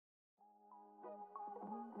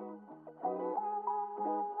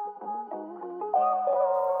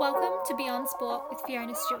to Beyond Sport with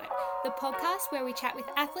Fiona Stewart, the podcast where we chat with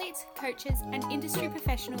athletes, coaches, and industry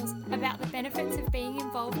professionals about the benefits of being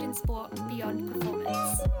involved in sport beyond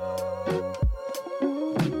performance.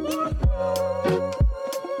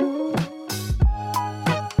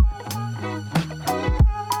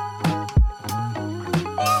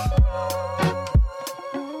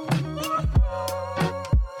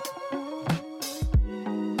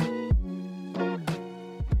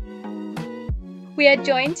 We are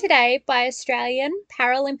joined today by Australian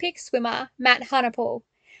Paralympic swimmer Matt Hunnapole.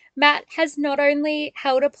 Matt has not only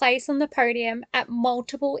held a place on the podium at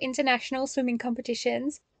multiple international swimming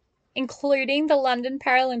competitions, including the London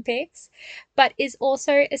Paralympics, but is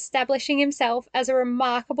also establishing himself as a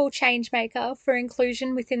remarkable changemaker for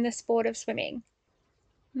inclusion within the sport of swimming.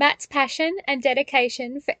 Matt's passion and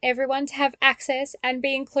dedication for everyone to have access and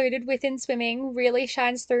be included within swimming really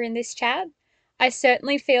shines through in this chat. I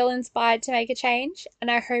certainly feel inspired to make a change, and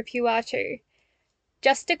I hope you are too.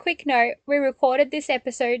 Just a quick note, we recorded this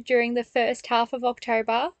episode during the first half of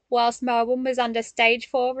October, whilst Melbourne was under stage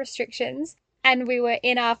 4 restrictions, and we were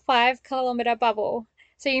in our 5-kilometre bubble.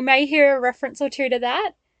 So you may hear a reference or two to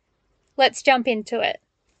that. Let's jump into it.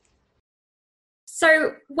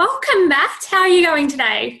 So welcome, Matt. How are you going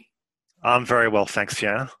today? I'm very well, thanks,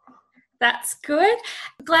 Fiona. That's good.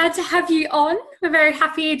 Glad to have you on. We're very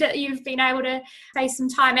happy that you've been able to space some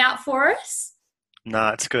time out for us. No,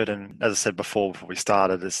 it's good. And as I said before we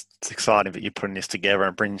started, it's exciting that you're putting this together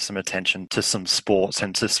and bringing some attention to some sports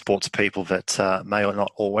and to sports people that may or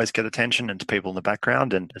not always get attention, and to people in the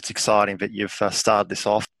background. And it's exciting that you've started this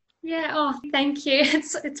off. Yeah, thank you.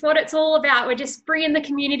 It's what it's all about. We're just bringing the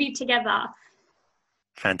community together.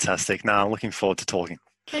 Fantastic. No, I'm looking forward to talking.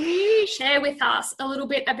 Can you share with us a little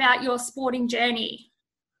bit about your sporting journey?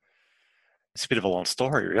 It's a bit of a long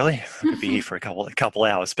story, really. I could be here for a couple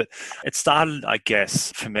hours, but it started, I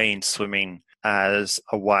guess, for me in swimming as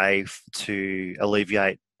a way to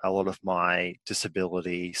alleviate a lot of my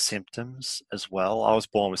disability symptoms as well. I was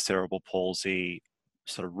born with cerebral palsy,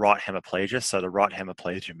 sort of right hemiplegia. So the right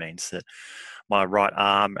hemiplegia means that my right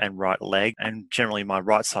arm and right leg, and generally my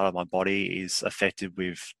right side of my body, is affected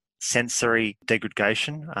with sensory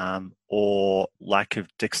degradation or lack of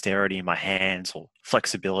dexterity in my hands or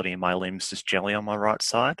flexibility in my limbs, just generally on my right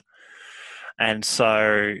side. And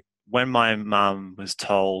so when my mum was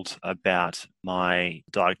told about my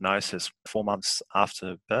diagnosis 4 months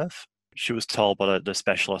after birth, she was told by the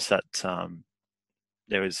specialist that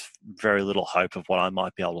there was very little hope of what I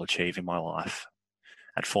might be able to achieve in my life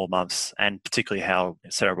at 4 months, and particularly how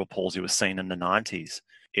cerebral palsy was seen in the 90s.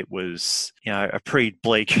 It was, a pretty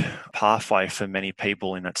bleak pathway for many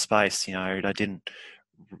people in that space. They didn't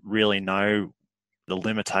really know the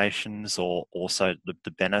limitations or also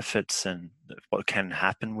the benefits and what can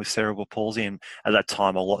happen with cerebral palsy. And at that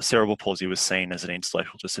time, cerebral palsy was seen as an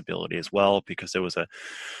intellectual disability as well, because there was a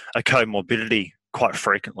comorbidity quite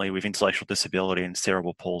frequently with intellectual disability and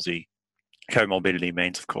cerebral palsy. Comorbidity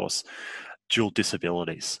means, of course, dual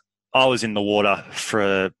disabilities. I was in the water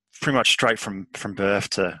for pretty much straight from birth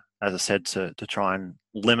to, as I said, to try and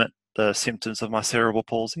limit the symptoms of my cerebral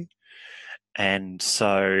palsy. And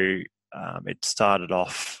so it started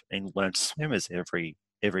off in Learn to Swim, as every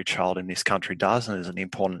child in this country does, and is an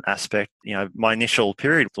important aspect. My initial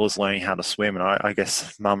period was learning how to swim, and I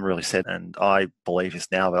guess Mum really said, and I believe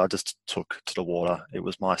this now, that I just took to the water. It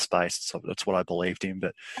was my space, so that's what I believed in.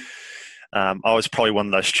 But I was probably one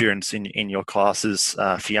of those students in your classes,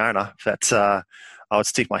 Fiona, that I would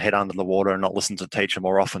stick my head under the water and not listen to the teacher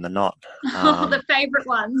more often than not. The favourite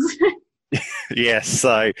ones. Yes,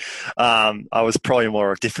 so I was probably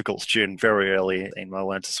more a difficult student very early in my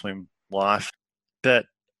Learn to Swim life. But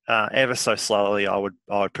ever so slowly, I would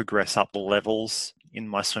progress up the levels in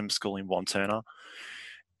my swim school in Wantirna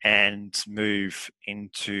and move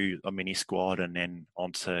into a mini squad and then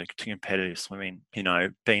onto competitive swimming.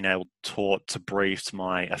 Being taught to breathe to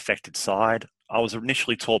my affected side. I was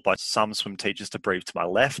initially taught by some swim teachers to breathe to my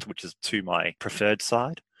left, which is to my preferred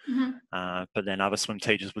side. Mm-hmm. But then other swim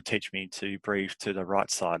teachers would teach me to breathe to the right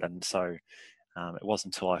side. And so it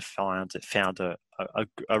wasn't until I found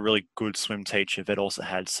a really good swim teacher that also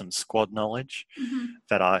had some squad knowledge, mm-hmm.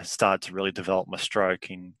 that I started to really develop my stroke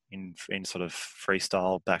in sort of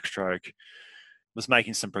freestyle backstroke. Was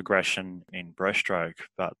making some progression in breaststroke,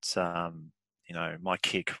 but my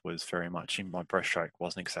kick was very much in my breaststroke,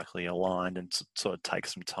 wasn't exactly aligned, and sort of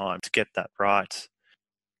takes some time to get that right.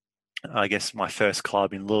 I guess my first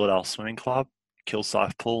club in Lilydale Swimming Club,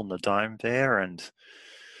 Kilsyth Pool in the Dome there, and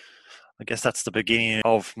I guess that's the beginning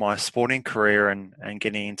of my sporting career and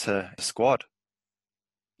getting into squad.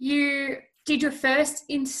 You did your first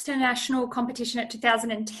international competition at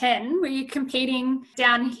 2010. Were you competing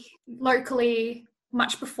down locally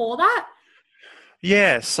much before that?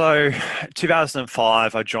 Yeah, so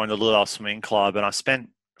 2005, I joined the Little Swimming Club, and I spent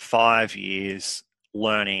 5 years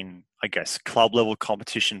learning, I guess, club level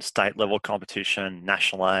competition, state level competition,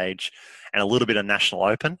 national age, and a little bit of national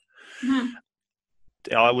open.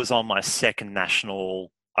 Mm-hmm. I was on my second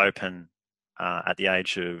national open at the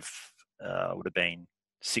age of, would have been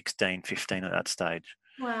 16, 15 at that stage.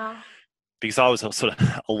 Wow. Because I was a sort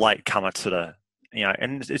of a late comer to the,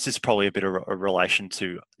 and it's just probably a bit of a relation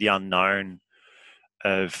to the unknown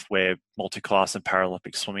of where multi-class and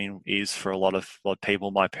Paralympic swimming is for a lot of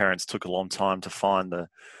people. My parents took a long time to find the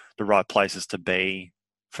right places to be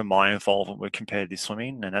for my involvement with competitive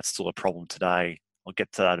swimming, and that's still a problem today. I'll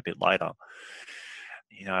get to that a bit later.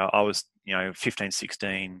 I was, 15,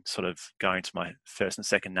 16, sort of going to my first and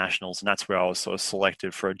second nationals, and that's where I was sort of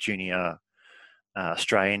selected for a junior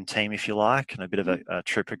Australian team, if you like, and a bit of a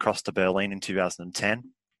trip across to Berlin in 2010.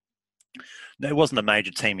 It wasn't a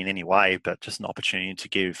major team in any way, but just an opportunity to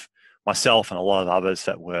give myself and a lot of others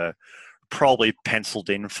that were probably penciled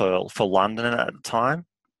in for London at the time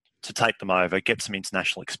to take them over, get some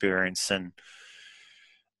international experience, and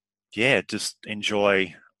just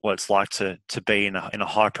enjoy what it's like to be in a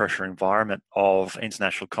high pressure environment of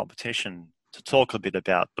international competition. To talk a bit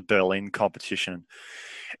about the Berlin competition,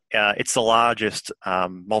 it's the largest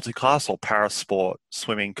multi-class or parasport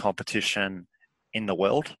swimming competition in the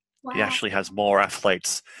world. Wow. It actually has more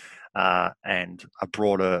athletes and a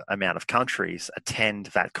broader amount of countries attend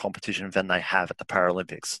that competition than they have at the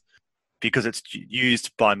Paralympics, because it's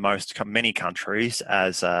used by many countries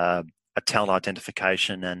as a talent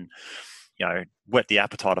identification and whet the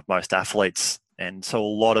appetite of most athletes. And so a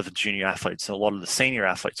lot of the junior athletes, a lot of the senior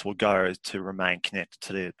athletes will go to remain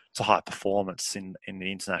connected to high performance in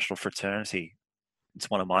the international fraternity. It's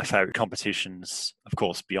one of my favourite competitions, of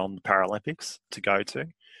course, beyond the Paralympics to go to.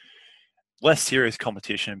 Less serious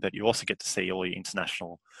competition, but you also get to see all your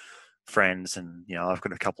international friends. And, I've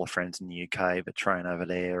got a couple of friends in the UK that train over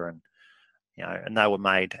there, and, and they were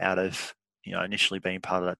made out of, initially being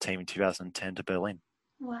part of that team in 2010 to Berlin.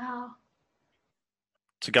 Wow.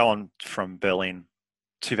 To go on from Berlin,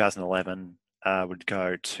 2011, would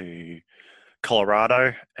go to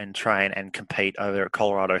Colorado and train and compete over at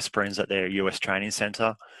Colorado Springs at their US training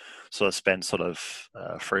center. So I spent sort of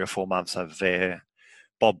 3 or 4 months over there.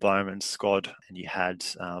 Bob Bowman's squad, and you had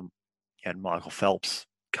Michael Phelps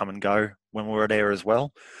come and go when we were there as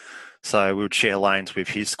well. So we would share lanes with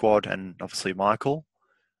his squad and obviously Michael.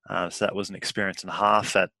 So that was an experience and a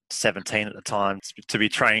half at 17 at the time, to be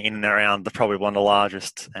training in and around probably one of the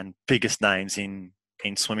largest and biggest names in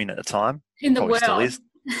swimming at the time. In the probably world. Still is.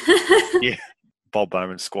 Yeah. Bob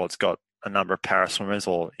Bowman's squad's got a number of para swimmers,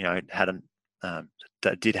 or,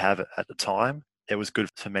 that did have it at the time. It was good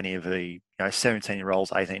for many of the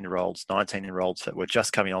 17-year-olds, 18-year-olds, 19-year-olds that were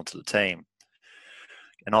just coming onto the team.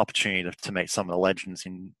 An opportunity to meet some of the legends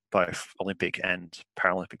in both Olympic and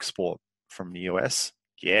Paralympic sport from the US.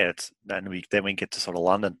 Yeah, then we get to sort of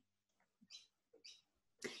London.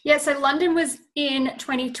 Yeah, so London was in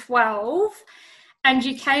 2012, and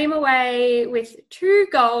you came away with 2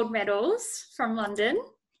 gold medals from London.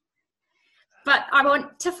 But I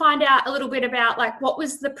want to find out a little bit about, what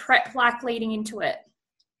was the prep like leading into it?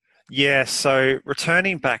 Yeah, so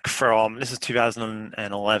returning back from, this is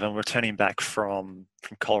 2011, returning back from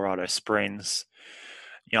Colorado Springs,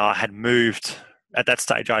 I had moved, at that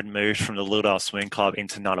stage I'd moved from the Little Swimming Club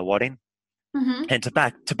into Nunawading. Mm-hmm. And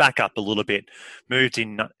to back up a little bit, moved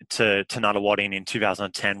in to Nunawading in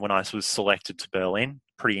 2010 when I was selected to Berlin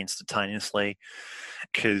pretty instantaneously,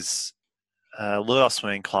 because Little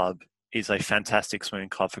Swimming Club is a fantastic swimming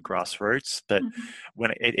club for grassroots, but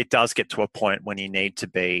when it does get to a point when you need to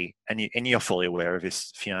be, and you're fully aware of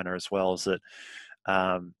this, Fiona, as well, is that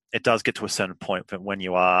it does get to a certain point, but when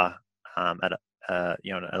you are at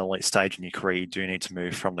an elite stage in your career, you do need to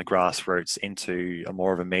move from the grassroots into a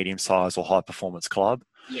more of a medium-sized or high-performance club.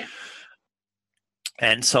 Yeah.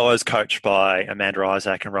 And so I was coached by Amanda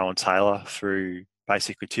Isaac and Rowan Taylor through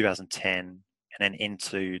basically 2010 and then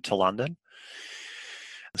into London.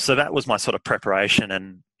 So that was my sort of preparation,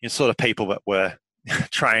 and sort of people that were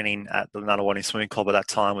training at the Nunawading Swimming Club at that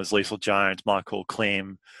time was Liesl Jones, Michael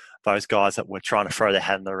Klim, those guys that were trying to throw their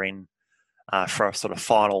hat in the ring for a sort of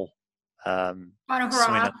final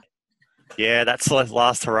hurrah. Yeah, that's the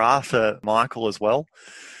last hurrah for Michael as well.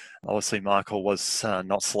 Obviously, Michael was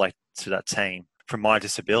not selected to that team. For my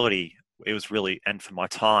disability, it was really, and for my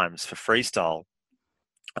times for freestyle,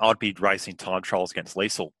 I'd be racing time trials against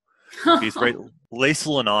Liesl. Because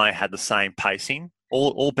Liesl and I had the same pacing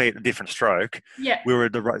albeit a different stroke. Yeah. We were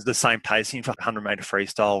the same pacing for 100-meter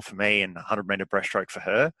freestyle for me and 100-meter breaststroke for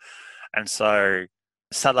her. And so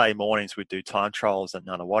Saturday mornings we'd do time trials at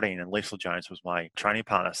Nunawading, and Liesl Jones was my training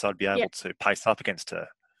partner, so I'd be able to pace up against her.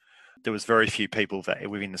 There was very few people that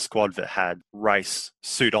within the squad that had race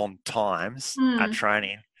suit-on times at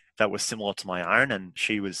training that was similar to my own, and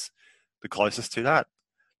she was the closest to that.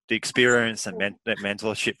 The experience and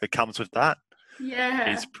mentorship that comes with that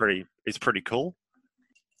is pretty cool.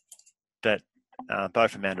 But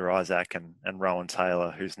both Amanda Isaac and Rowan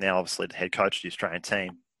Taylor, who's now obviously the head coach of the Australian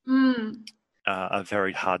team, are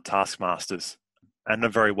very hard taskmasters and are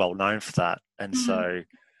very well known for that. And so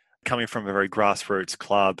coming from a very grassroots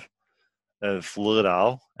club of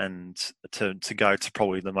Lilydale and to go to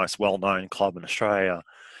probably the most well-known club in Australia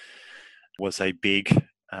was a big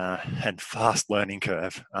and fast learning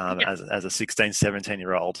curve as a 16,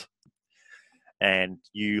 17-year-old. And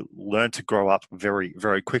you learn to grow up very,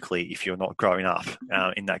 very quickly if you're not growing up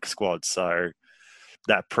in that squad. So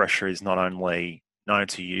that pressure is not only known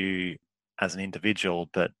to you as an individual,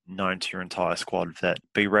 but known to your entire squad, that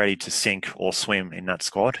be ready to sink or swim in that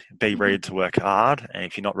squad. Be ready to work hard. And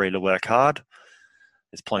if you're not ready to work hard,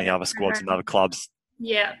 there's plenty of other squads and other clubs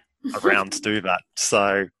around to do that.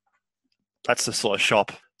 So that's the sort of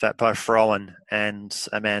shop that both Rowan and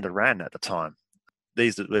Amanda ran at the time.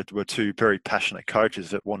 These were two very passionate coaches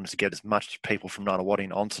that wanted to get as much people from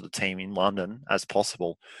Nunawading onto the team in London as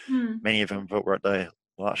possible. Many of them were at the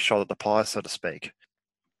last shot at the pie, so to speak.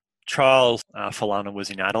 Trials for London was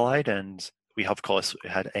in Adelaide, and we of course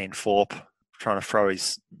had Ian Thorpe trying to throw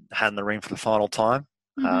his hat in the ring for the final time.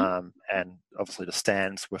 And obviously the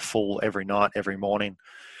stands were full every night, every morning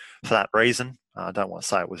for that reason. I don't want to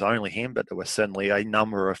say it was only him, but there were certainly a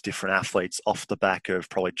number of different athletes off the back of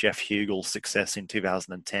probably Jeff Hugel's success in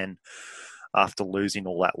 2010 after losing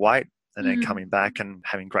all that weight and then coming back and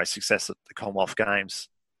having great success at the Commonwealth Games.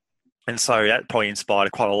 And so that probably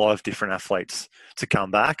inspired quite a lot of different athletes to come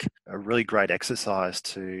back. A really great exercise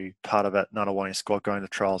to part of that Nunawading squad going to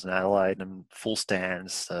trials in Adelaide and full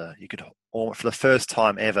stands. You could, for the first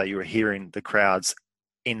time ever, you were hearing the crowds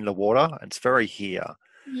in the water. It's very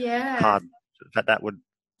hard that would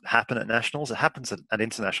happen at nationals. It happens at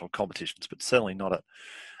international competitions, but certainly not at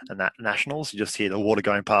nationals. You just hear the water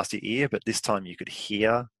going past your ear, but this time you could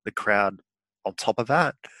hear the crowd on top of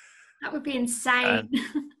that. That would be insane.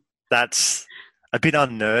 That's a bit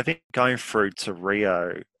unnerving. Going through to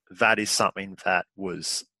Rio, that is something that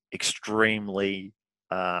was extremely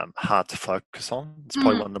hard to focus on. It's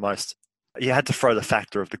probably one of the most... You had to throw the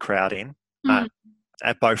factor of the crowd in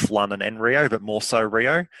at both London and Rio, but more so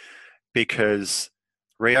Rio, because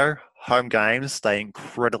Rio, home games, they're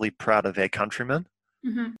incredibly proud of their countrymen.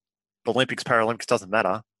 The Olympics, Paralympics, doesn't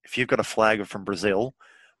matter. If you've got a flag from Brazil,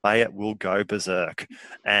 they will go berserk.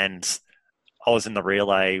 And I was in the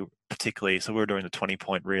relay particularly, so we were doing the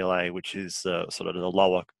 20-point relay, which is sort of the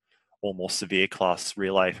lower or more severe class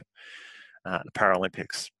relay at the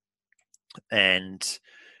Paralympics. And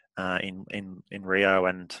in Rio,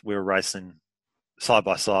 and we were racing side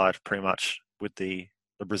by side pretty much with the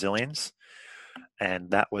Brazilians.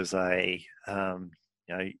 And that was you're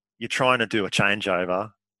trying to do a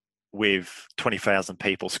changeover with 20,000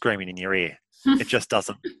 people screaming in your ear. It just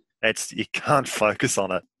doesn't, you can't focus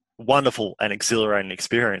on it. Wonderful and exhilarating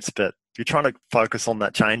experience, but you're trying to focus on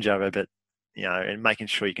that changeover, but, and making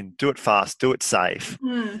sure you can do it fast, do it safe.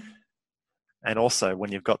 And also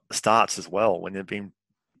when you've got the starts as well, when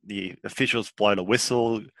the officials blow the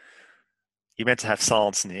whistle, you're meant to have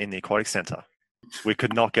silence in the aquatic centre. We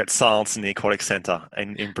could not get silence in the aquatic centre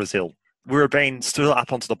in Brazil. We were being stood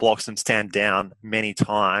up onto the blocks and stand down many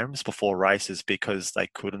times before races because they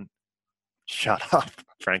couldn't shut up,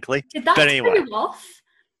 frankly. Did that but anyway, throw you off?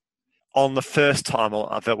 On the first time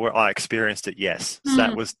where I experienced it, yes. So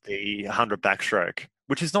that was the 100 backstroke,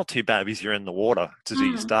 which is not too bad because you're in the water to do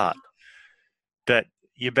your start. But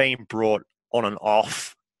you're being brought on and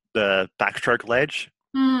off the backstroke ledge.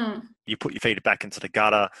 You put your feet back into the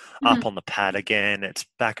gutter, up on the pad again. It's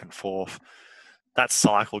back and forth. That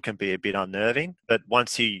cycle can be a bit unnerving, but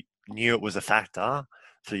once you knew it was a factor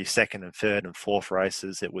for your second and third and fourth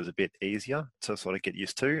races, it was a bit easier to sort of get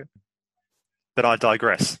used to. But I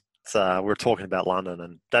digress. So we're talking about London,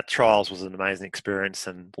 and that trials was an amazing experience,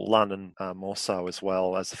 and London more so as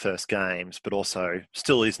well as the first games, but also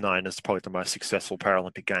still is known as probably the most successful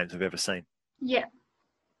Paralympic Games we've ever seen. Yeah.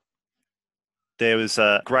 There was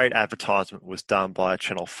a great advertisement was done by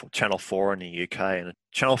Channel 4 in the UK, and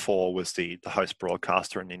Channel 4 was the host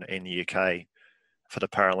broadcaster in the UK for the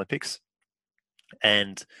Paralympics.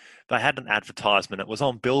 And they had an advertisement. It was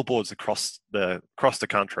on billboards across the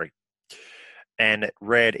country. and it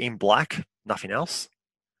read in black, nothing else.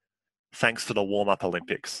 Thanks for the warm-up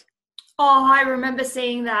Olympics. Oh, I remember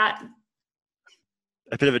seeing that.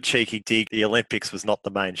 A bit of a cheeky dig. The Olympics was not the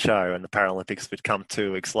main show, and the Paralympics would come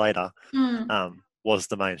 2 weeks later. Was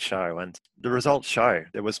the main show, and the results show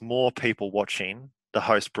there was more people watching the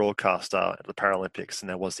host broadcaster at the Paralympics than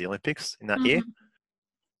there was the Olympics in that year.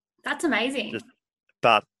 That's amazing.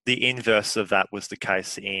 But the inverse of that was the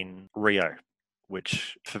case in Rio,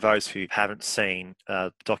 which, for those who haven't seen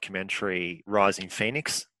the documentary Rising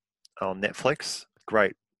Phoenix on Netflix,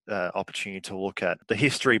 great opportunity to look at the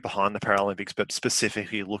history behind the Paralympics, but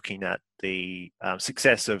specifically looking at the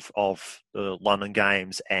success of the London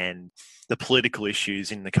Games and the political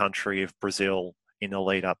issues in the country of Brazil in the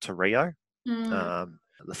lead up to Rio.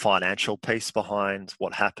 The financial piece behind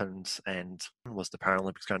what happened, and was the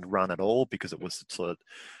Paralympics going to run at all, because it was sort of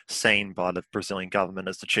seen by the Brazilian government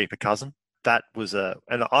as the cheaper cousin. That was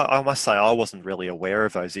and I must say I wasn't really aware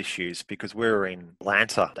of those issues because we were in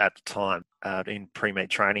Atlanta at the time in pre-meet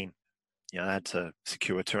training. I had to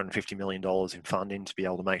secure $250 million in funding to be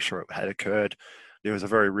able to make sure it had occurred. There was a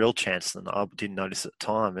very real chance, and I didn't notice at the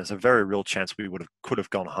time, there's a very real chance we could have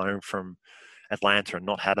gone home from Atlanta and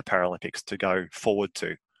not had a Paralympics to go forward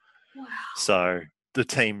to. Wow. So the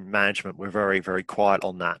team management were very, very quiet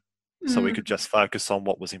on that. So we could just focus on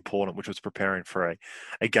what was important, which was preparing for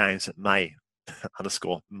a games that may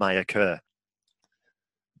occur.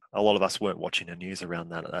 A lot of us weren't watching the news around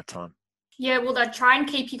that at that time. Yeah, well, they'd try and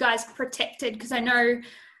keep you guys protected, because I know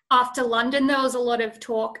after London there was a lot of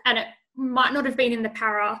talk, and it might not have been in the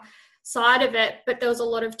para side of it, but there was a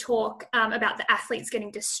lot of talk about the athletes getting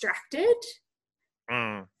distracted.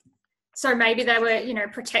 So maybe they were,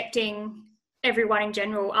 protecting everyone in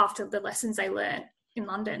general after the lessons they learnt in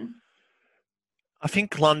London. I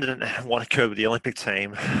think London and what occurred with the Olympic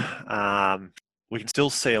team, we can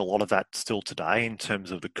still see a lot of that still today in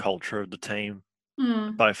terms of the culture of the team,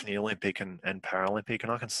 both in the Olympic and Paralympic.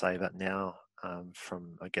 And I can say that now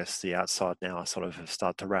from, I guess, the outside now. I sort of have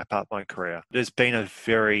started to wrap up my career. There's been a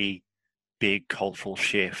very big cultural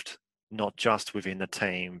shift, not just within the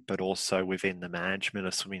team, but also within the management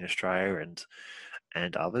of Swimming Australia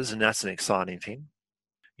and others. And that's an exciting thing.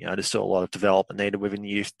 There's still a lot of development needed within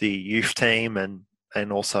the youth team, and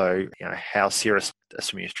also, how serious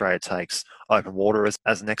Swimming Australia takes open water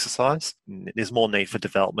as an exercise. There's more need for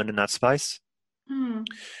development in that space,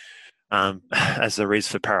 as there is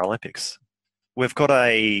for Paralympics. We've got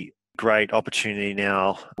a great opportunity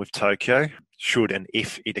now with Tokyo, should and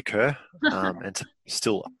if it occur, and it's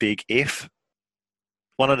still a big if.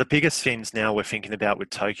 One of the biggest things now we're thinking about with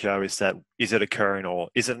Tokyo is it occurring or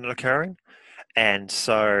isn't it occurring? And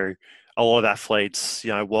so a lot of athletes,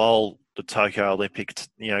 while the Tokyo Olympic,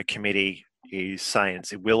 committee is saying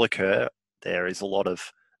it will occur, there is a lot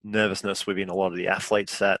of nervousness within a lot of the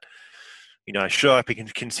athletes that, should I be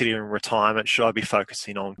considering retirement? Should I be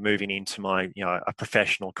focusing on moving into my, a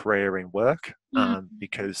professional career in work?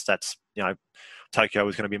 Because that's, Tokyo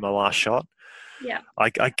was going to be my last shot. Yeah. I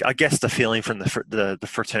guess the feeling from the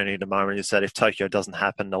fraternity at the moment is that if Tokyo doesn't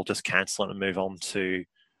happen, they'll just cancel it and move on to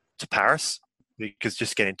Paris, because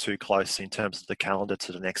just getting too close in terms of the calendar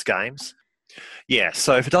to the next games. Yeah,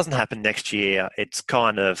 so if it doesn't happen next year, it's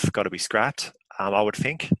kind of got to be scrapped, I would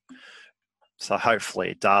think. So hopefully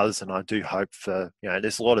it does, and I do hope for,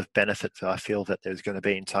 there's a lot of benefit that I feel that there's going to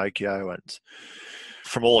be in Tokyo, and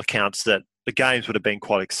from all accounts that the games would have been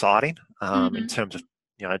quite exciting in terms of,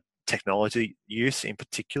 technology use in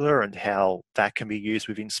particular and how that can be used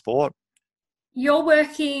within sport. You're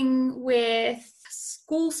working with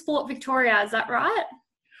School Sport Victoria, is that right?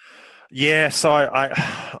 Yeah, so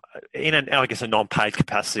I guess a non-paid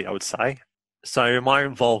capacity, I would say. So my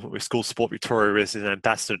involvement with School Sport Victoria is an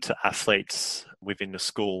ambassador to athletes within the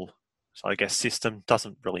school. So I guess system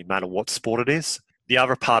doesn't really matter what sport it is. The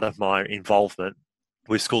other part of my involvement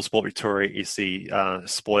with School Sport Victoria is the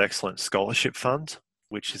Sport Excellence Scholarship Fund,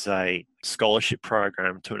 which is a scholarship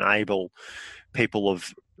program to enable people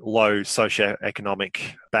of low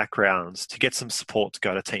socioeconomic backgrounds to get some support to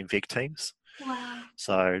go to Team Vic teams. Wow.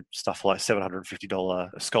 So stuff like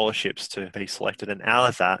 $750 scholarships to be selected. And out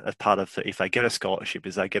of that, as part of if they get a scholarship,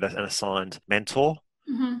 is they get an assigned mentor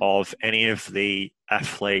of any of the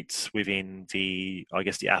athletes within the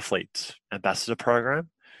athlete ambassador program.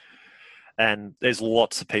 And there's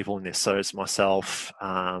lots of people in this. So it's myself,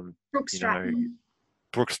 Brooke Stratton.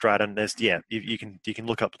 Brooke Stratton. There's you can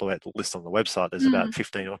look up the list on the website. There's about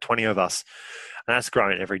 15 or 20 of us, and that's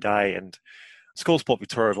growing every day. And School Sport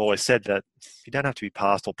Victoria have always said that you don't have to be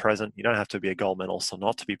past or present. You don't have to be a gold medalist or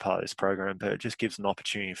not to be part of this program, but it just gives an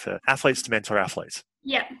opportunity for athletes to mentor athletes.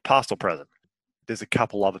 Yeah. Past or present. There's a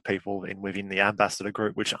couple other people within the ambassador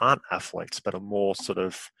group which aren't athletes but are more sort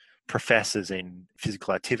of professors in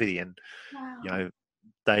physical activity, and Wow.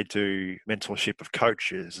 they do mentorship of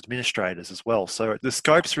coaches, administrators as well. So the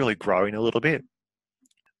scope's really growing a little bit.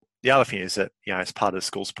 The other thing is that, as part of the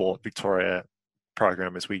School Sport Victoria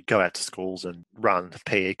program, is we go out to schools and run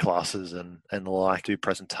PE classes and do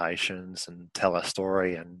presentations and tell our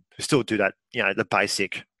story, and we still do that, the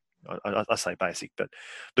basic, I say basic, but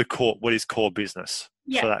the core, what is core business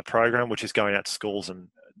for that program, which is going out to schools. And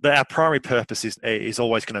our primary purpose is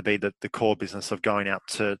always going to be the core business of going out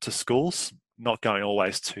to schools, not going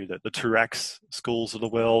always to the Turax schools of the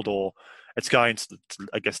world, or it's going to,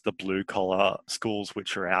 I guess, the blue collar schools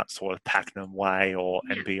which are out sort of Pakenham way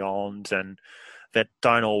and beyond, and that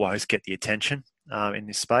don't always get the attention in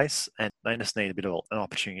this space, and they just need a bit of an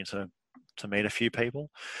opportunity to meet a few people.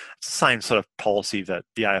 It's the same sort of policy that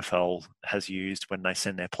the AFL has used when they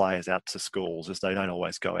send their players out to schools, is they don't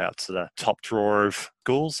always go out to the top drawer of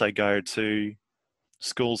schools. They go to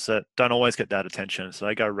schools that don't always get that attention. So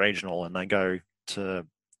they go regional, and they go to,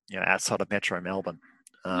 outside of Metro Melbourne.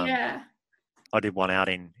 I did one out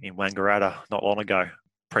in Wangaratta not long ago,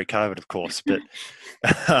 pre-COVID, of course. But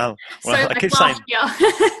I keep saying,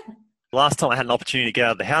 last time I had an opportunity to get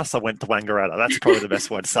out of the house, I went to Wangaratta. That's probably the best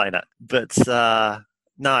way to say that. But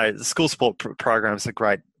no, the school sport program is a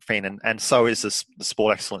great thing, and so is the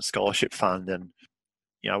Sport Excellence Scholarship Fund. And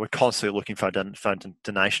we're constantly looking for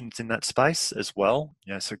donations in that space as well.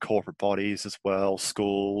 So corporate bodies as well,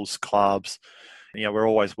 schools, clubs. We're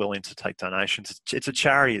always willing to take donations. It's a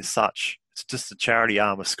charity as such. It's just a charity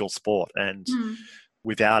arm of school sport, and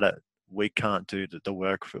without it, we can't do the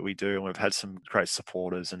work that we do. And we've had some great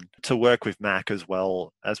supporters, and to work with Mac as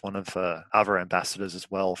well as one of the other ambassadors as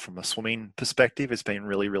well from a swimming perspective has been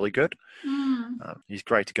really, really good. He's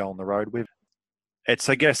great to go on the road with. It's,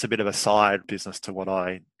 I guess, a bit of a side business to what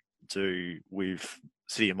I do with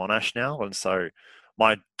City of Monash now. And so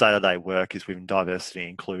my day-to-day work is within diversity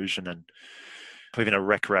and inclusion, and within a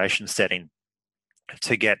recreation setting,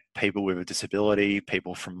 to get people with a disability,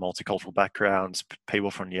 people from multicultural backgrounds, people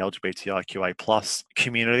from the LGBTIQA plus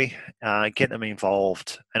community, get them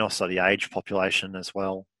involved, and also the age population as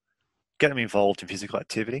well, get them involved in physical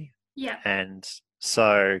activity. And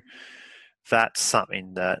so that's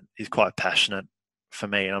something that is quite passionate for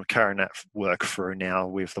me, and I'm carrying that work through now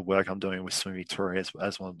with the work I'm doing with Swim Victoria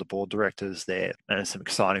as one of the board directors there. And there's some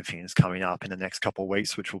exciting things coming up in the next couple of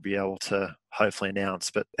weeks, which we'll be able to hopefully announce.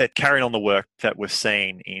 But carrying on the work that we've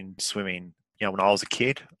seen in swimming, when I was a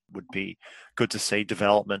kid, would be good to see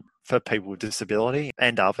development for people with disability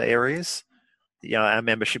and other areas. Our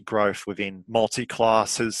membership growth within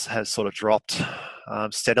multi-classes has sort of dropped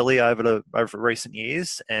steadily over recent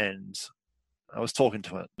years, and I was talking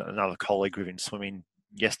to another colleague within swimming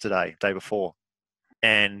yesterday, day before,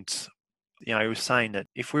 and he was saying that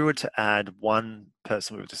if we were to add one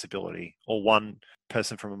person with a disability or one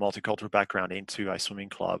person from a multicultural background into a swimming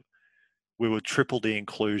club, we would triple the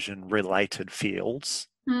inclusion-related fields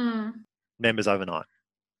members overnight.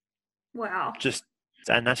 Wow!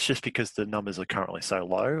 And that's just because the numbers are currently so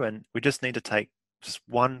low, and we just need to take just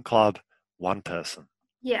one club, one person.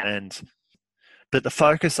 But the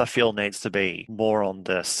focus, I feel, needs to be more on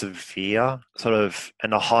the severe sort of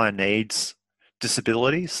and the higher needs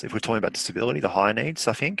disabilities. If we're talking about disability, the higher needs,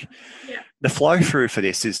 I think. The flow through for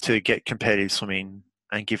this is to get competitive swimming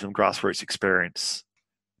and give them grassroots experience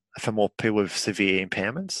for more people with severe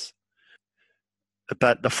impairments.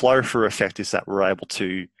 But the flow through effect is that we're able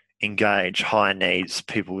to engage higher needs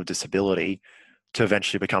people with disability to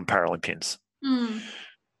eventually become Paralympians.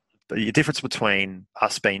 But the difference between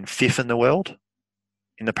us being fifth in the world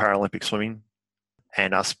in the Paralympic swimming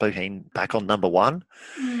and us being back on number one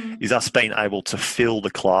is us being able to fill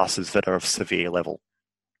the classes that are of severe level.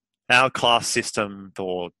 Our class system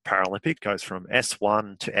for Paralympic goes from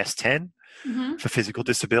S1 to S10 for physical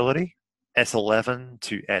disability, S11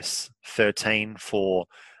 to S13 for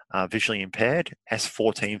visually impaired,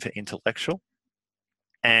 S14 for intellectual.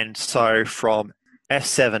 And so from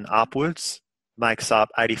S7 upwards makes up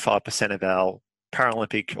 85% of our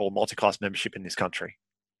Paralympic or multi-class membership in this country.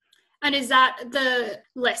 And is that the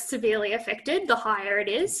less severely affected, the higher it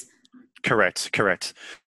is? Correct.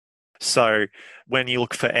 So when you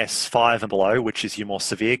look for S5 and below, which is your more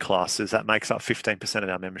severe classes, that makes up 15% of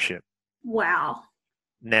our membership. Wow.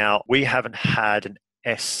 Now, we haven't had an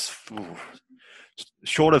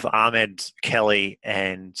short of Ahmed Kelly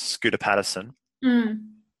and Scooter Patterson,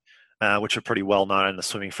 which are pretty well known in the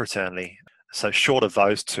swimming fraternity. So short of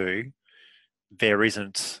those two, there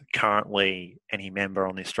isn't currently any member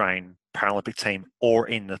on the Australian Paralympic team or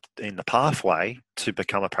in the pathway to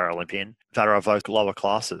become a Paralympian that are of those lower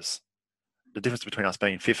classes. The difference between us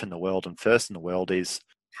being fifth in the world and first in the world is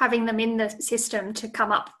having them in the system to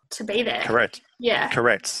come up to be there. Correct. Yeah.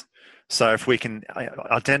 Correct. So if we can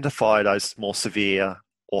identify those more severe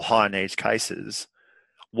or higher needs cases,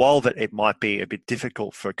 while that it might be a bit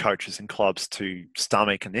difficult for coaches and clubs to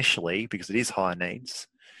stomach initially because it is higher needs,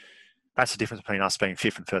 that's the difference between us being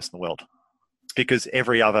fifth and first in the world. Because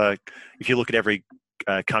if you look at every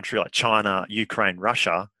country like China, Ukraine,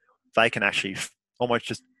 Russia, they can actually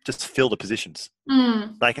almost just fill the positions.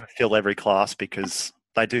 They can fill every class because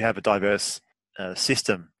they do have a diverse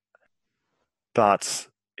system. But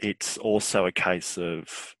it's also a case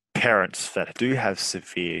of parents that do have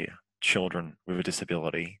severe children with a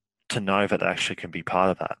disability to know that they actually can be part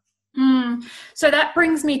of that. So that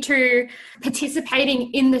brings me to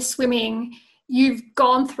participating in the swimming. You've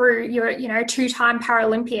gone through, you're, two-time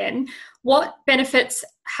Paralympian. What benefits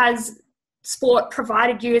has sport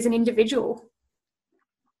provided you as an individual?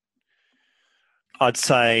 I'd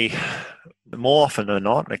say more often than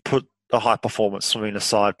not, like put the high performance swimming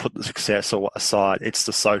aside, put the success aside, it's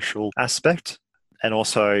the social aspect. And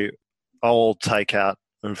also I'll take out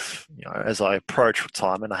of, as I approach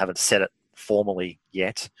retirement, I haven't said it formally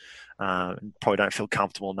yet, probably don't feel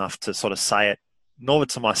comfortable enough to sort of say it, nor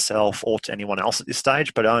to myself or to anyone else at this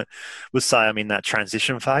stage, but I would say I'm in that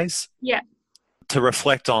transition phase. Yeah. To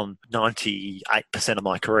reflect on 98% of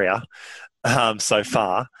my career so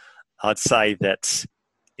far, I'd say that,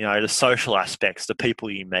 the social aspects, the people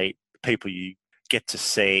you meet, the people you get to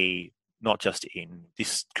see, not just in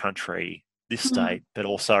this country, this state, but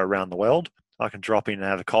also around the world. I can drop in and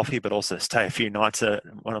have a coffee, but also stay a few nights at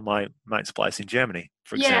one of my mates' place in Germany,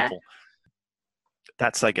 for example.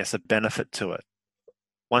 That's, I guess, a benefit to it.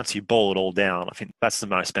 Once you boil it all down, I think that's the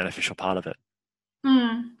most beneficial part of it.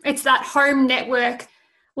 It's that home network.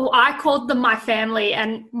 Well, I called them my family,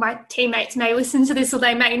 and my teammates may listen to this or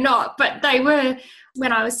they may not, but they were,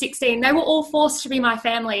 when I was 16, they were all forced to be my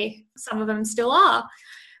family. Some of them still are.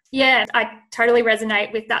 Yeah, I totally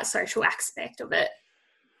resonate with that social aspect of it.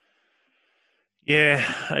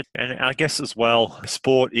 Yeah, and I guess as well,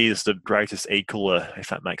 sport is the greatest equaler, if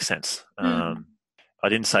that makes sense. I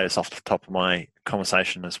didn't say this off the top of my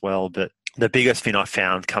conversation as well, but the biggest thing I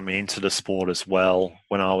found coming into the sport as well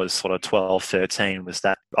when I was sort of 12, 13 was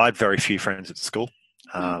that I had very few friends at school.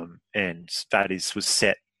 And that was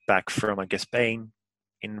set back from, I guess, being,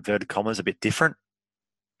 in inverted commas, a bit different.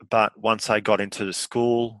 But once I got into the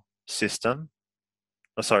school system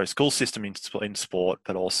in sport,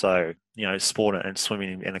 but also, sport and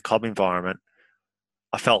swimming in a club environment,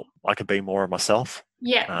 I felt I could be more of myself.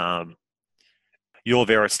 Yeah. You're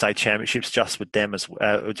there at state championships just with them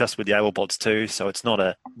just with the able-bods too. So it's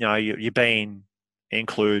not you're being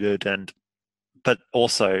included, but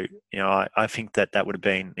also, I think that would have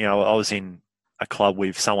been, I was in a club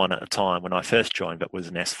with someone at the time when I first joined that was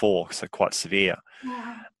an S4, so quite severe.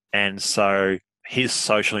 Wow. And so his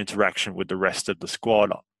social interaction with the rest of the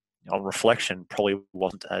squad, on reflection, probably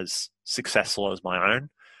wasn't as successful as my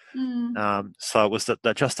own. So it was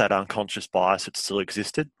just that unconscious bias that still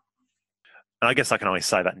existed. And I guess I can only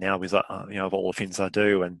say that now because, of all the things I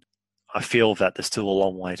do, and I feel that there's still a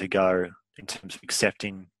long way to go in terms of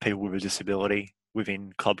accepting people with a disability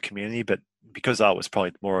within club community. But because I was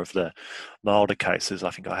probably more of the milder cases,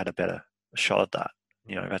 I think I had a better shot at that.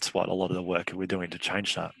 That's what a lot of the work we're doing to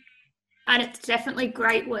change that. And it's definitely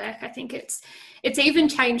great work. I think it's even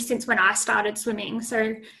changed since when I started swimming.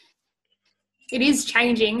 So it is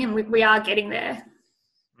changing, and we are getting there.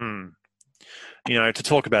 To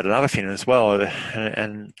talk about another thing as well,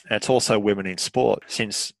 and it's also women in sport.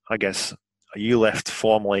 Since, I guess, you left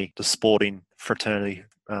formally the sporting fraternity,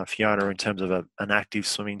 Fiona, in terms of an active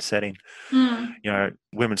swimming setting,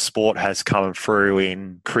 women's sport has come through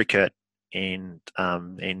in cricket, in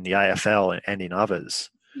the AFL and in others.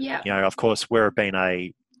 Yeah. Of course, we've been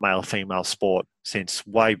a male-female sport since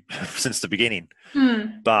the beginning,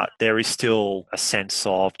 but there is still a sense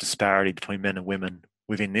of disparity between men and women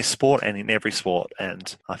within this sport and in every sport,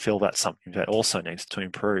 and I feel that's something that also needs to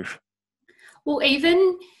improve. Well,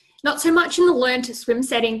 even not so much in the learn to swim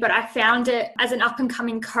setting, but I found it as an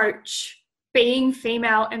up-and-coming coach, being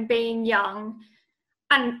female and being young.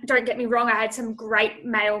 And don't get me wrong, I had some great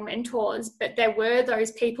male mentors, but there were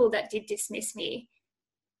those people that did dismiss me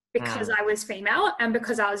because I was female and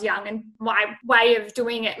because I was young, and my way of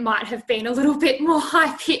doing it might have been a little bit more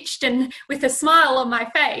high-pitched and with a smile on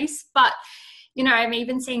my face. But, I'm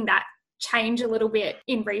even seeing that change a little bit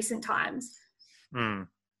in recent times.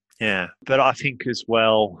 Yeah, but I think as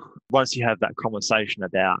well, once you have that conversation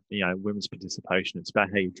about, women's participation, it's about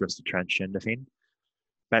how you address the transgender thing.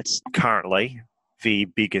 That's currently the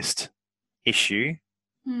biggest issue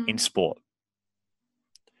in sport.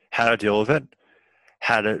 How to deal with it,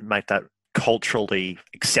 how to make that culturally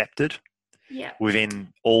accepted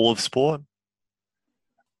within all of sport,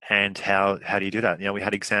 and how do you do that? We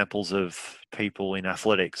had examples of people in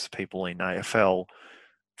athletics, people in AFL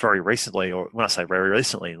very recently, or when I say very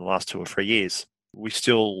recently, in the last 2 or 3 years, we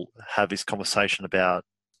still have this conversation about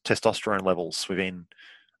testosterone levels within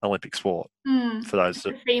Olympic sport for those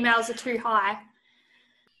the females are too high.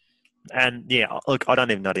 And yeah, look, I don't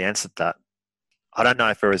even know the answer to that. I don't know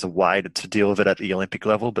if there is a way to deal with it at the Olympic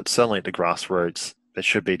level, but certainly at the grassroots, it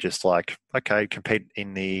should be just like, okay, compete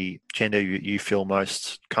in the gender you feel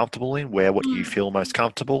most comfortable in, wear what you feel most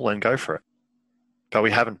comfortable, and go for it. But we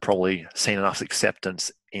haven't probably seen enough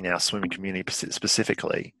acceptance in our swimming community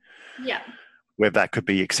specifically where that could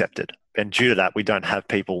be accepted. And due to that, we don't have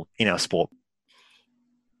people in our sport.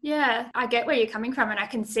 Yeah, I get where you're coming from, and I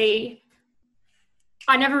can see.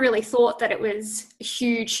 I never really thought that it was a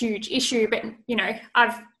huge, huge issue, but,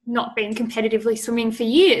 I've not been competitively swimming for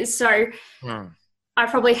years, so I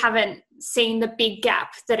probably haven't seen the big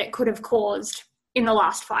gap that it could have caused in the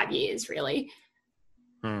last 5 years, really.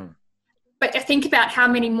 But I think about how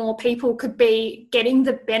many more people could be getting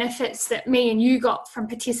the benefits that me and you got from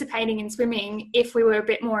participating in swimming if we were a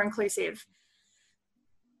bit more inclusive.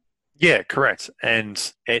 Yeah, correct.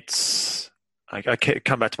 And I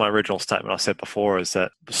come back to my original statement I said before, is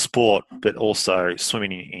that sport, but also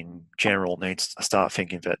swimming in general, needs to start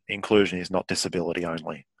thinking that inclusion is not disability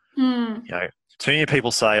only. Too many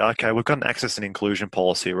people say, okay, we've got an access and inclusion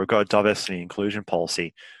policy, we've got a diversity and inclusion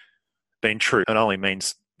policy. But in truth, it only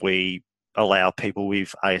means we allow people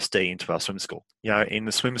with ASD into our swim school. In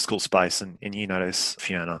the swim school space, and you know this,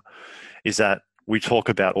 Fiona, is that we talk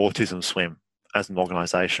about Autism Swim as an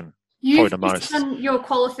organisation. You've just done your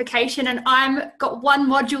qualification, and I've got one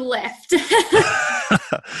module left.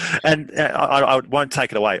 And I won't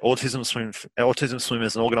take it away. Autism Swim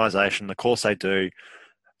is an organisation. The course they do,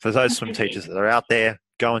 for those swim teachers that are out there,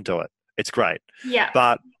 go and do it. It's great. Yeah.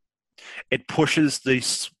 But it pushes the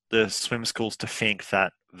swim schools to think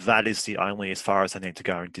that is the only as far as they need to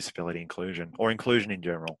go in disability inclusion or inclusion in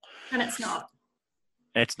general. And it's not.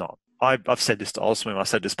 It's not. I've said this to Ausswim. I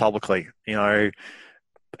said this publicly.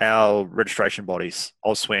 Our registration bodies,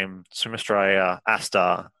 Ausswim, Swim Australia,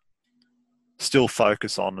 ASTA, still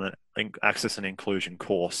focus on an access and inclusion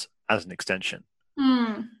course as an extension.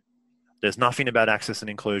 There's nothing about access and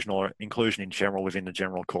inclusion or inclusion in general within the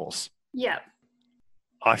general course. Yeah.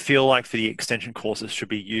 I feel like the extension courses should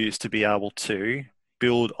be used to be able to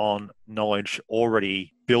build on knowledge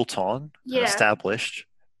already built on and established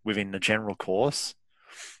within the general course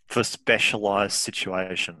for specialised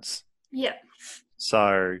situations. Yeah.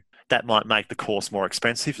 So that might make the course more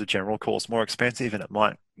expensive, the general course more expensive, and it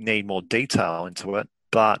might need more detail into it,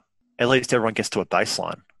 but at least everyone gets to a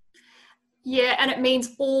baseline. Yeah, and it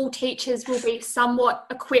means all teachers will be somewhat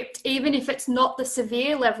equipped, even if it's not the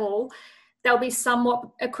severe level, they'll be somewhat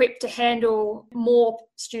equipped to handle more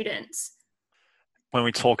students. When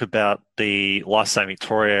we talk about the Lifesaving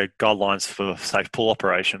Victoria guidelines for safe pool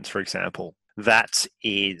operations, for example, that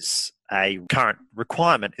is a current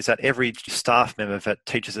requirement, is that every staff member that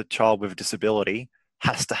teaches a child with a disability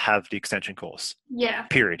has to have the extension course. Yeah.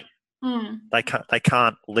 Period. They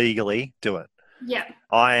can't legally do it. Yeah.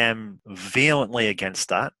 I am vehemently against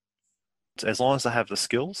that. As long as they have the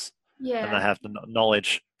skills and they have the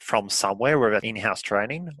knowledge from somewhere, whether it's in-house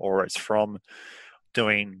training or it's from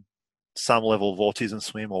doing some level of Autism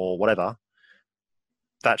Swim or whatever,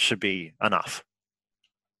 that should be enough.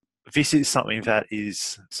 This is something that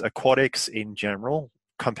is aquatics in general,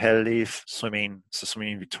 competitive swimming, so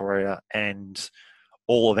Swimming Victoria, and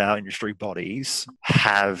all of our industry bodies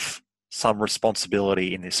have some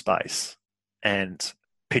responsibility in this space. And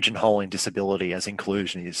pigeonholing disability as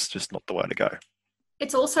inclusion is just not the way to go.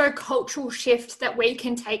 It's also a cultural shift that we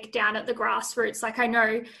can take down at the grassroots. Like, I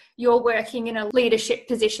know you're working in a leadership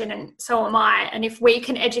position and so am I. And if we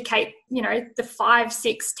can educate, the 5,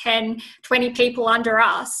 6, 10, 20 people under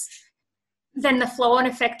us, then the flow-on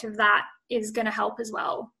effect of that is going to help as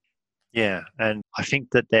well. Yeah, and I think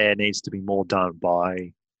that there needs to be more done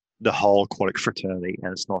by the whole aquatic fraternity,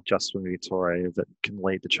 and it's not just Swimming Victoria that can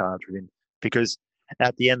lead the charge within. Because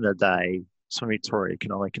at the end of the day, Swimming Victoria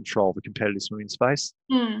can only control the competitive swimming space.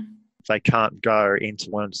 They can't go into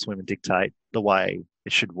Learn to Swim and dictate the way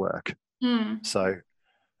it should work. So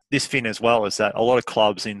this thing as well is that a lot of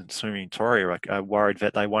clubs in Swimming Victoria are worried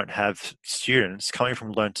that they won't have students coming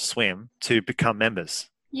from Learn to Swim to become members.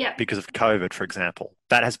 Yeah. because of COVID, for example.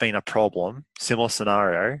 That has been a problem, similar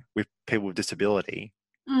scenario with people with disability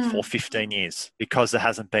for 15 years because there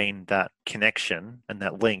hasn't been that connection and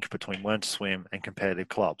that link between Learn to Swim and competitive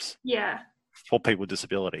clubs Yeah. for people with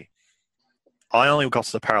disability. I only got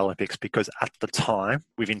to the Paralympics because at the time,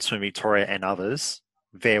 within Swim Victoria and others,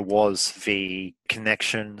 there was the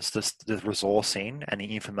connections, the resourcing and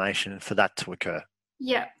the information for that to occur.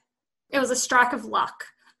 Yeah. It was a strike of luck.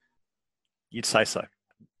 You'd say so.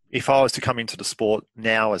 If I was to come into the sport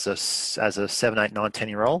now as a 7, 8, 9,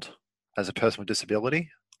 10-year-old, as a person with disability,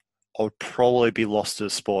 I would probably be lost to the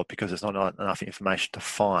sport because there's not enough information to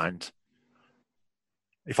find.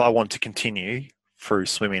 If I want to continue through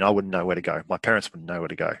swimming, I wouldn't know where to go. My parents wouldn't know where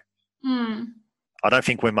to go. I don't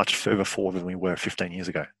think we're much further forward than we were 15 years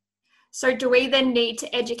ago. So do we then need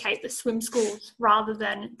to educate the swim schools rather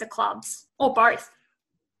than the clubs, or both?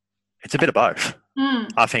 It's a bit of both.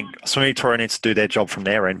 I think Swim Victoria needs to do their job from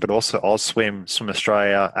their end, but also Swim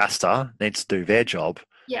Australia, ASTA needs to do their job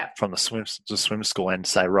from the swim school and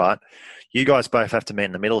say, right, you guys both have to meet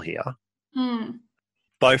in the middle here.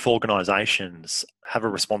 Both organisations have a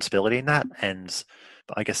responsibility in that, and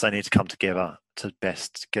I guess they need to come together to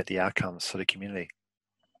best get the outcomes for the community.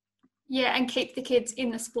 Yeah, and keep the kids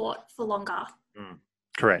in the sport for longer.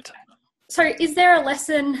 Correct. So is there a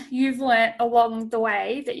lesson you've learnt along the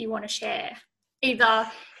way that you want to share? Either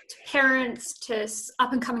to parents, to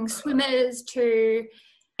up-and-coming swimmers, to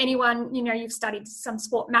anyone, you've studied some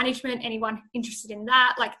sport management, anyone interested in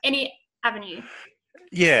that, like any avenue?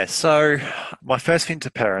 Yeah, so my first thing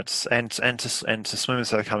to parents and to swimmers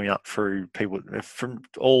that are coming up through people from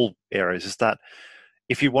all areas is that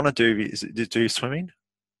if you want to do swimming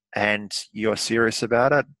and you're serious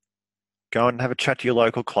about it, go and have a chat to your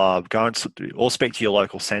local club, or speak to your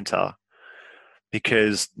local centre,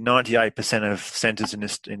 because 98% of centres in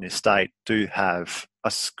this state do have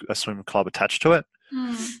a swim club attached to it.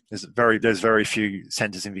 There's very few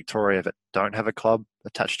centres in Victoria that don't have a club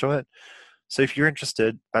attached to it. So if you're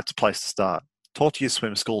interested, that's a place to start. Talk to your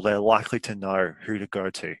swim school. They're likely to know who to go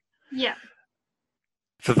to. Yeah.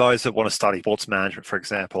 For those that want to study sports management, for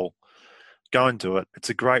example, go and do it. It's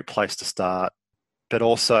a great place to start, but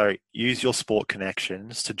also use your sport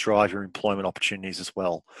connections to drive your employment opportunities as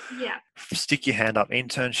well. Yeah. Stick your hand up.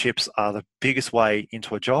 Internships are the biggest way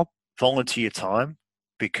into a job. Volunteer time,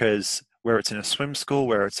 because where it's in a swim school,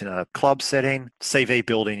 where it's in a club setting, CV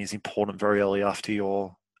building is important very early after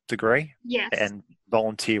your degree. Yes. And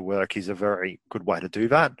volunteer work is a very good way to do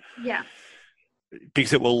that. Yeah.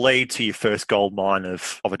 Because it will lead to your first gold mine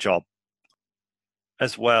of a job.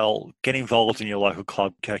 As well, get involved in your local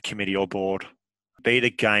club committee or board. Be the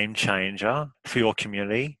game changer for your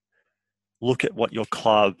community. Look at what your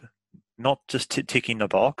club, not just ticking the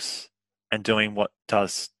box and doing what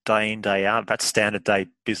does day in, day out. That's standard day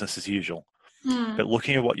business as usual. But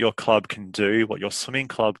looking at what your club can do, what your swimming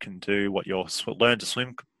club can do, what your Learn to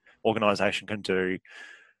Swim organisation can do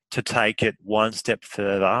to take it one step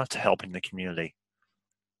further to helping the community.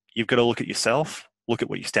 You've got to look at yourself, look at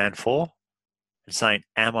what you stand for, and saying,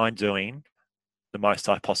 am I doing the most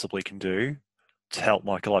I possibly can do to help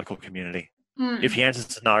my local community? If the answer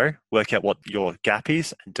is no, work out what your gap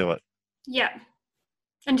is and do it. Yeah.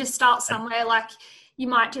 And just start somewhere. Like you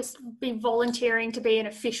might just be volunteering to be an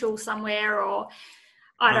official somewhere, or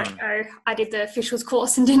I don't know, I did the officials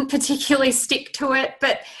course and didn't particularly stick to it,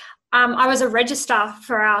 but I was a registrar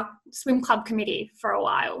for our swim club committee for a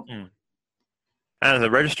while. And as a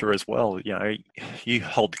registrar as well, you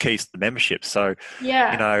hold the keys to the membership. So,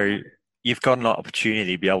 you've got an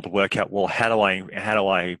opportunity to be able to work out, well, how do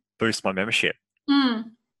I boost my membership?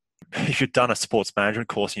 If you've done a sports management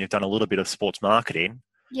course and you've done a little bit of sports marketing,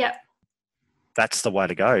 that's the way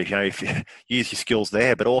to go. If you use your skills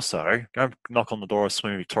there, but also go knock on the door of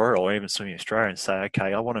Swimming Victoria or even Swimming Australia and say,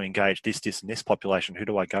 okay, I want to engage this, and this population. Who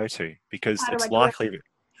do I go to? Because it's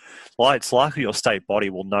likely your state body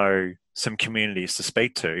will know some communities to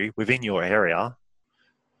speak to within your area.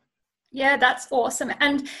 Yeah, that's awesome.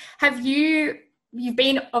 And you've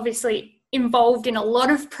been obviously involved in a lot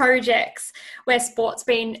of projects where sport's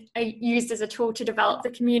been used as a tool to develop the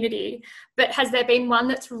community, but has there been one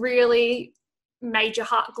that's really made your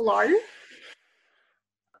heart glow?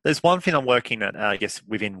 There's one thing I'm working at, I guess,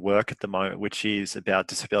 within work at the moment, which is about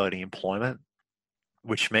disability employment,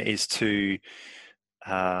 which is to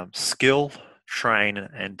skill, train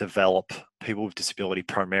and develop people with disability,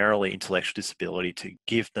 primarily intellectual disability, to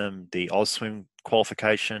give them the AusSwim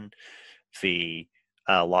qualification, the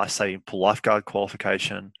life-saving pool lifeguard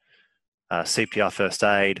qualification, CPR first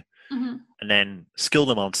aid, and then skill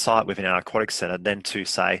them on site within our aquatic centre, then to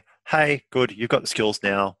say, hey, good, you've got the skills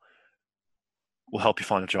now. we'll help you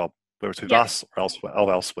find a job, whether it's with Yeah. us or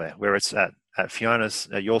elsewhere, whether it's at Fiona's,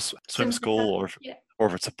 at your swim school, or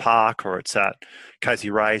if it's a park, or it's at Casey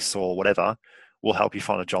Race or whatever, we'll help you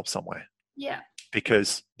find a job somewhere. Yeah.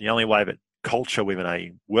 Because the only way that culture within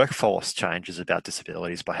a workforce changes about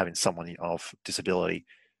disabilities by having someone of disability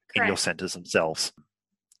in your centres themselves.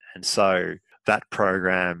 And so that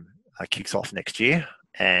program kicks off next year.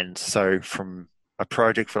 And so from a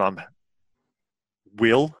project that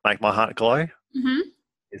will make my heart glow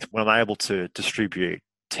is when I'm able to distribute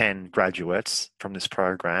 10 graduates from this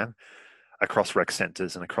program across rec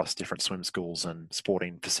centres and across different swim schools and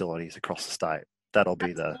sporting facilities across the state. That's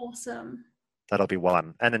awesome. That'll be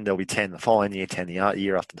one. And then there'll be 10 the following year, 10 the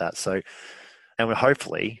year after that. So, and we're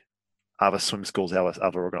hopefully other swim schools,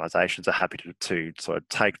 other organisations are happy to sort of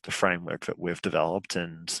take the framework that we've developed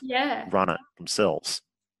and run it themselves.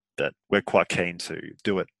 But we're quite keen to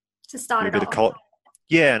do it. To start it off.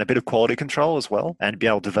 And a bit of quality control as well, and be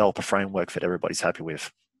able to develop a framework that everybody's happy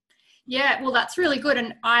with. Yeah, well, that's really good.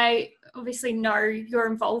 And I obviously know your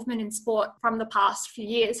involvement in sport from the past few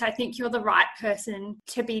years. I think you're the right person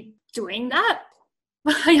to be doing that.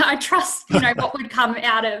 I trust, what would come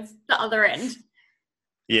out of the other end.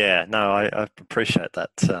 Yeah, no, I appreciate that,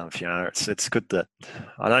 Fiona. It's good that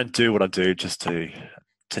I don't do what I do just to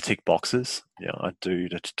tick boxes. I do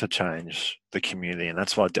to change the community, and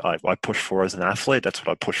that's what I push for as an athlete. That's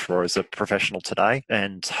what I push for as a professional today,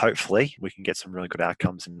 and hopefully we can get some really good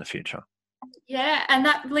outcomes in the future. Yeah, and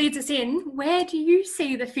that leads us in. Where do you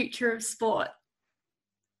see the future of sport?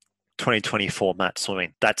 2024, Matt,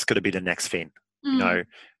 swimming. That's going to be the next thing. In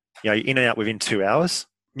and out within 2 hours.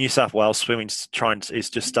 New South Wales Swimming is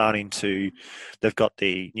just starting to. They've got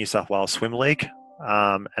the New South Wales Swim League,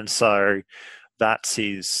 and so that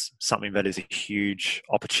is something that is a huge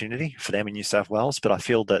opportunity for them in New South Wales. But I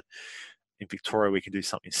feel that in Victoria we can do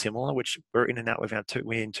something similar, which we're in and out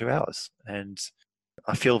within 2 hours. And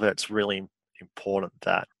I feel that it's really important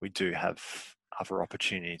that we do have other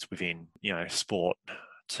opportunities within, sport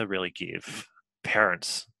to really give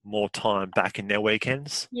parents more time back in their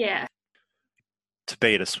weekends. Yeah. To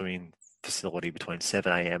be at a swimming facility between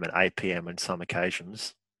 7 a.m. and 8 p.m. on some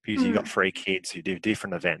occasions, because you've got 3 kids who do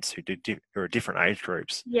different events, who are different age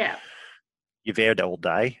groups. Yeah. You're there all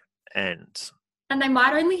day. And they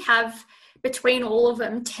might only have, between all of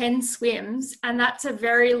them, 10 swims, and that's a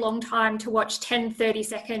very long time to watch 10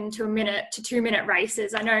 30-second to a minute to 2-minute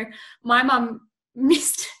races. I know my mum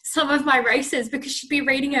missed some of my races because she'd be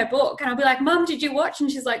reading her book, and I'll be like, Mum, did you watch?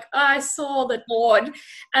 And she's like, I saw the board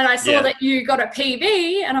and I saw that you got a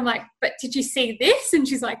PB, and I'm like, but did you see this? And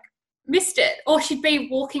she's like, missed it. Or she'd be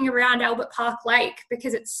walking around Albert Park Lake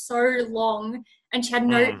because it's so long and she had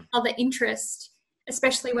no other interest,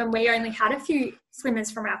 especially when we only had a few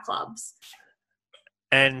swimmers from our clubs.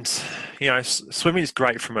 And swimming is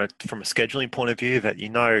great from a scheduling point of view, that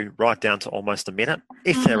right down to almost a minute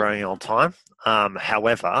if they're running on time.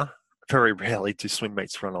 However, very rarely do swim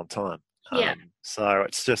meets run on time. So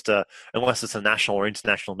it's just unless it's a national or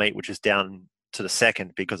international meet, which is down to the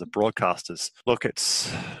second because of broadcasters. Look,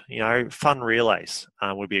 it's fun relays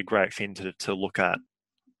would be a great thing to look at.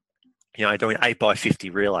 Doing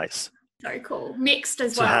 8x50 relays. So cool, mixed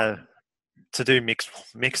as well. To do mixed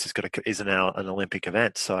is now an Olympic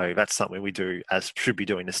event, so that's something we do should be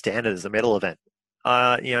doing the standard as a medal event.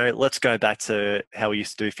 Let's go back to how we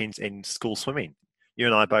used to do things in school swimming. You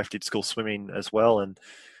and I both did school swimming as well, and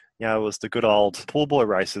it was the good old pool boy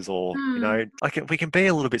races, or we can be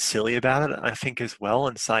a little bit silly about it, I think, as well,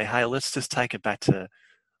 and say, hey, let's just take it back to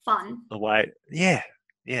fun. The way, yeah.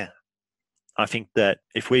 I think that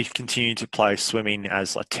if we continue to play swimming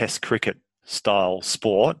as a test cricket style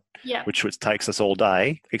sport, which takes us all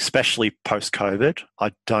day, especially post-COVID,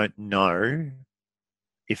 I don't know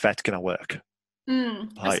if that's going to work.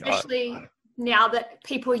 Especially now that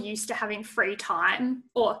people are used to having free time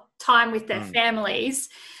or time with their families.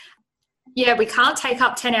 Yeah, we can't take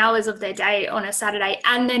up 10 hours of their day on a Saturday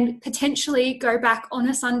and then potentially go back on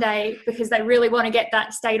a Sunday because they really want to get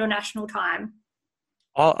that state or national time.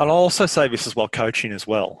 I'll also say this as well, coaching as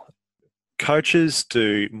well. Coaches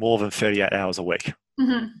do more than 38 hours a week,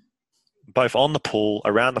 both on the pool,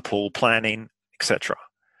 around the pool, planning, etc.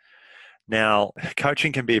 Now,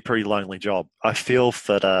 coaching can be a pretty lonely job. I feel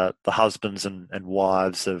that the husbands and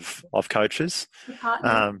wives of coaches,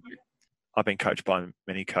 I've been coached by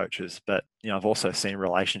many coaches, but I've also seen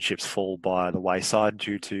relationships fall by the wayside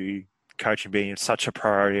due to coaching being such a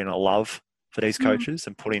priority and a love for these coaches,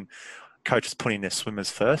 and coaches putting their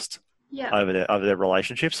swimmers first over their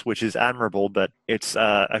relationships, which is admirable. But it's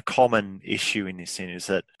a common issue in this is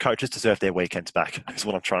that coaches deserve their weekends back, is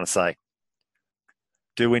what I'm trying to say.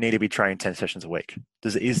 do we need to be training 10 sessions a week?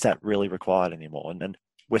 Is that really required anymore? And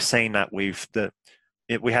we're seeing that we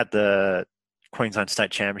had the Queensland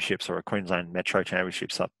State Championships or a Queensland Metro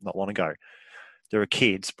Championships not long ago. There were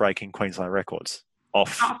kids breaking Queensland records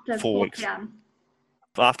off After 4 weeks. lockdown.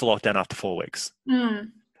 After lockdown, after 4 weeks.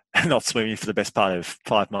 Mm. And not swimming for the best part of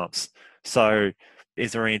 5 months. So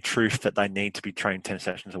is there any truth that they need to be trained 10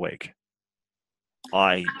 sessions a week?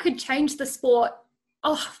 That could change the sport.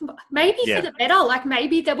 Oh, maybe for the better. Like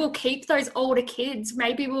maybe they will keep those older kids.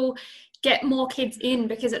 Maybe we'll get more kids in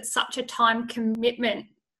because it's such a time commitment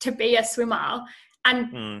to be a swimmer.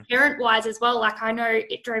 And parent-wise as well, like I know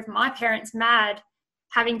it drove my parents mad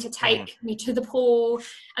having to take me to the pool.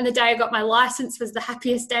 And the day I got my license was the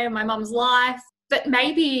happiest day of my mum's life. But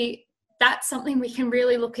maybe that's something we can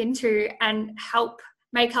really look into and help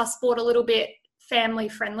make our sport a little bit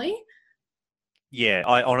family-friendly. Yeah,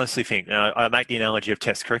 I honestly think, I make the analogy of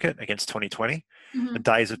Test cricket against 2020. The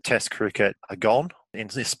days of Test cricket are gone in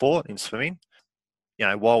this sport, in swimming.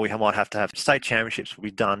 While we might have to have state championships, will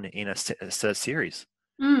be done in a series,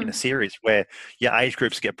 in a series where your age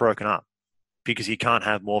groups get broken up because you can't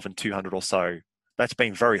have more than 200 or so. That's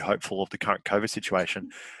been very hopeful of the current COVID situation,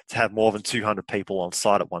 to have more than 200 people on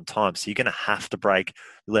site at one time. So you're going to have to break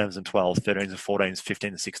 11s and 12s, 13s and 14s, 15s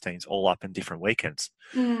and 16s all up in different weekends.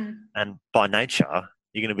 And by nature,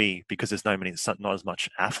 you're going to be, because there's not as much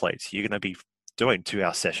athletes, you're going to be doing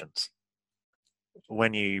 2-hour sessions.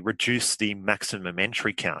 When you reduce the maximum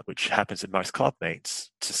entry count, which happens at most club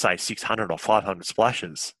meets, to say 600 or 500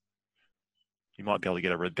 splashes, you might be able to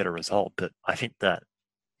get a better result. But I think that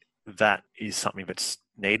is something that's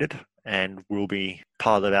needed and will be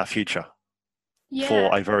part of our future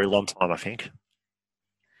for a very long time, I think.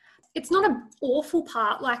 It's not an awful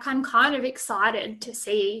part. Like, I'm kind of excited to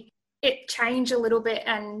see it change a little bit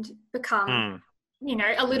and become,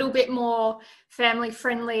 a little bit more family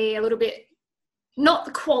friendly, a little bit, not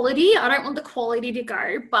the quality. I don't want the quality to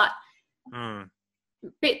go, but a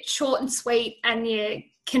bit short and sweet, and you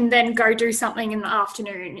can then go do something in the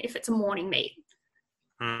afternoon if it's a morning meet.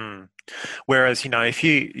 Whereas, if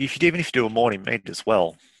you do a morning meet as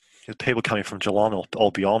well, there's people coming from Geelong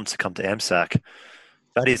or beyond to come to MSAC,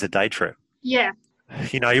 that is a day trip. Yeah.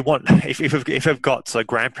 You want, if they've got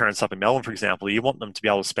grandparents up in Melbourne, for example, you want them to be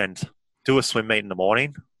able to do a swim meet in the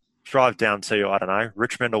morning, drive down to, I don't know,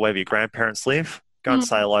 Richmond or wherever your grandparents live, go and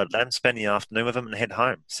say hello to them, spend the afternoon with them and head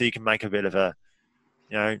home. So you can make a bit of a,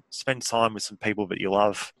 spend time with some people that you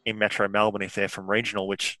love in Metro Melbourne if they're from regional,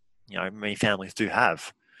 which, many families do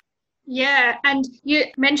have. Yeah, and you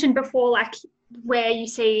mentioned before, like, where you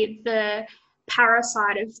see the para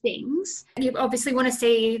side of things. You obviously want to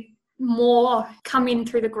see more come in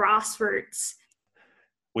through the grassroots.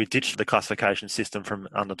 We ditched the classification system from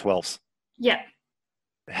under 12s. Yeah.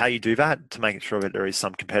 How you do that to make sure that there is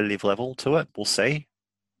some competitive level to it, we'll see.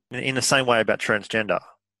 In the same way about transgender,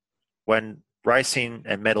 when racing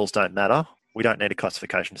and medals don't matter, we don't need a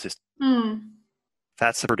classification system.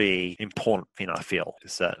 That's a pretty important thing, I feel,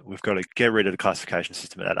 is that we've got to get rid of the classification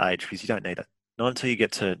system at that age because you don't need it. Not until you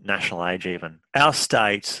get to national age even. Our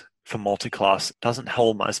state for multi-class doesn't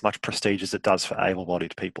hold as much prestige as it does for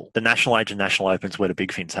able-bodied people. The national age and national opens where the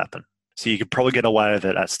big things happen. So you could probably get away with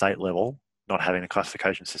it at state level, not having a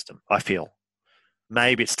classification system, I feel.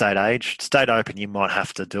 Maybe at state age. State open, you might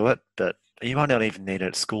have to do it, but you might not even need it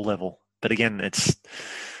at school level. But again, it's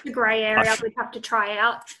the grey area we'd have to try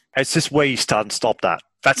out. It's just where you start and stop that.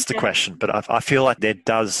 That's the question. But I feel like there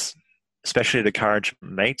does, especially at encouragement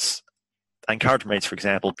meets, for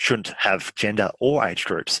example, shouldn't have gender or age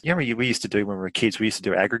groups. We used to do when we were kids, we used to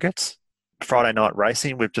do aggregates, Friday night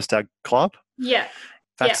racing with just our club. Yeah.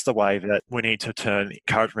 That's the way that we need to turn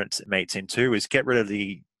encouragement meets into, is get rid of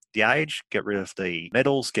the age, get rid of the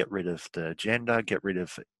medals, get rid of the gender, get rid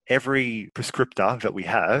of every prescriptor that we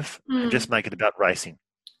have and just make it about racing.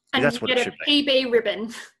 And that's what it should be. PB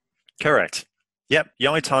ribbon. Correct. Yep. The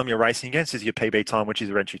only time you're racing against is your PB time, which is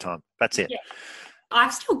your entry time. That's it. Yeah.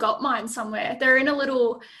 I've still got mine somewhere. They're in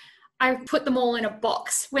I put them all in a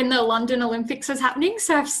box when the London Olympics was happening.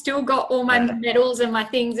 So I've still got all my medals and my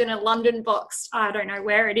things in a London box. I don't know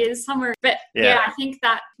where it is, somewhere. But I think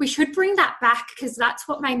that we should bring that back because that's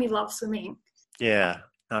what made me love swimming. Yeah,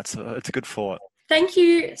 it's a good thought. Thank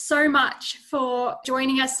you so much for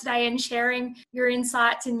joining us today and sharing your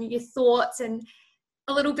insights and your thoughts and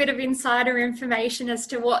a little bit of insider information as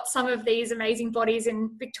to what some of these amazing bodies in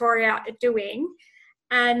Victoria are doing.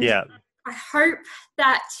 And I hope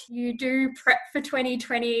that you do prep for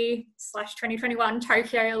 2020/2021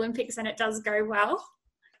 Tokyo Olympics and it does go well.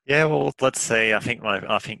 Yeah, well, let's see. I think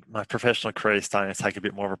my professional career is starting to take a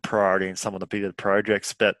bit more of a priority in some of the bigger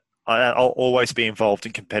projects, but I'll always be involved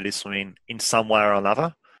in competitive swimming in some way or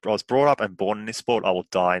another. I was brought up and born in this sport. I will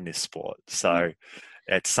die in this sport. So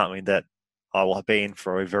it's something that I will be in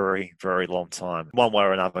for a very, very long time. One way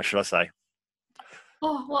or another, should I say.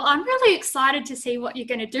 Oh, well, I'm really excited to see what you're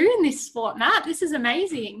going to do in this sport, Matt. This is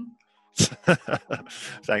amazing.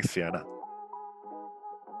 Thanks, Fiona.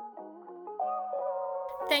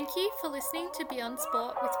 Thank you for listening to Beyond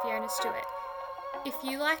Sport with Fiona Stewart. If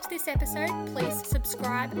you liked this episode, please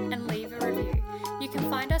subscribe and leave a review. You can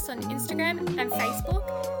find us on Instagram and Facebook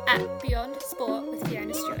at Beyond Sport with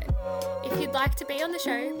Fiona Stewart. If you'd like to be on the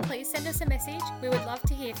show, please send us a message. We would love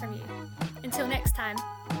to hear from you. Until next time.